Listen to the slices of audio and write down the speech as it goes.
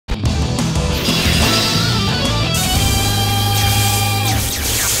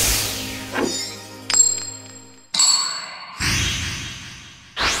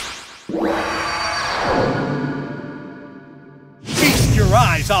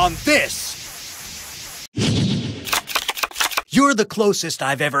on this! You're the closest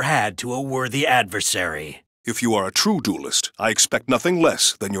I've ever had to a worthy adversary. If you are a true duelist, I expect nothing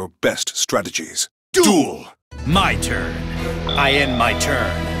less than your best strategies. Duel! My turn. I end my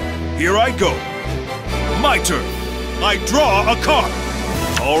turn. Here I go. My turn. I draw a card.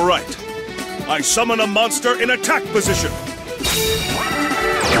 All right. I summon a monster in attack position.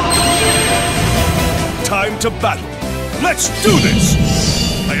 Time to battle. Let's do this!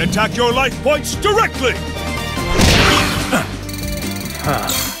 I attack your life points directly!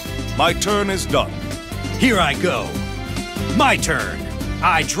 My turn is done. Here I go. My turn.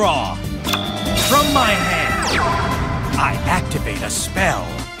 I draw. From my hand, I activate a spell.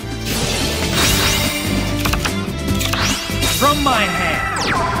 From my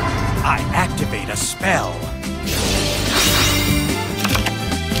hand, I activate a spell.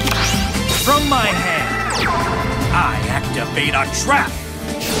 From my hand, I activate a trap.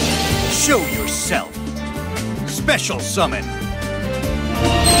 Show yourself. Special summon.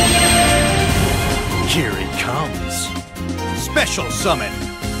 Here it comes. Special summon.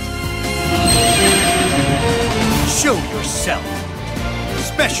 Show yourself.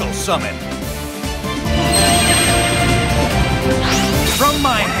 Special summon. From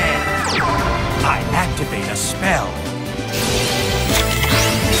my hand, I activate a spell.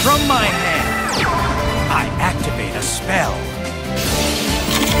 From my hand, I activate a spell.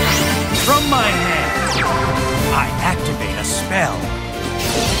 From my hand, I activate a spell.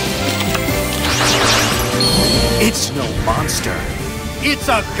 It's no monster. It's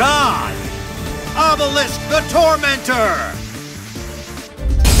a god! Obelisk the Tormentor!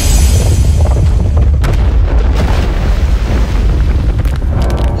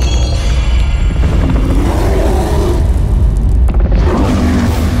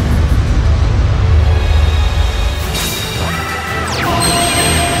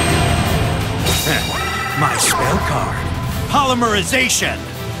 My spell card. Polymerization!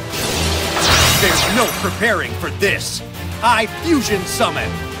 There's no preparing for this. I fusion summon.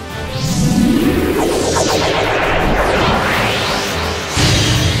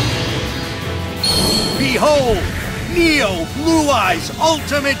 Behold! Neo Blue Eyes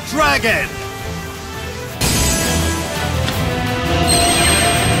Ultimate Dragon!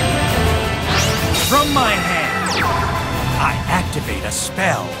 From my hand, I activate a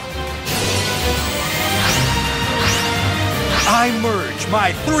spell. I merge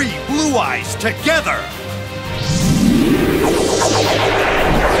my 3 blue eyes together!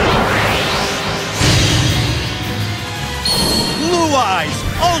 Blue Eyes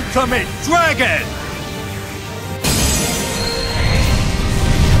Ultimate Dragon!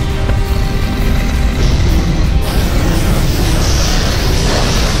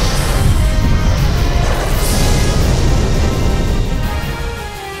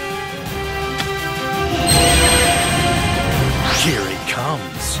 Here it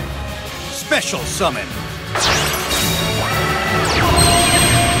comes. Special summon.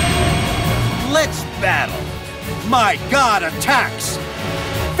 Let's battle. My god attacks.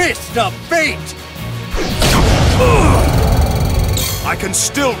 Fist of Fate. I can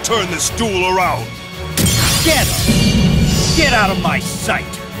still turn this duel around. Get him. Get out of my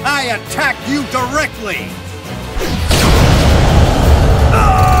sight. I attack you directly.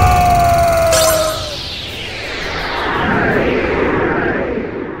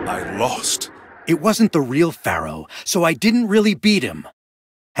 Lost. It wasn't the real Pharaoh, so I didn't really beat him.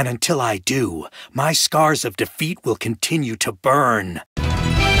 And until I do, my scars of defeat will continue to burn.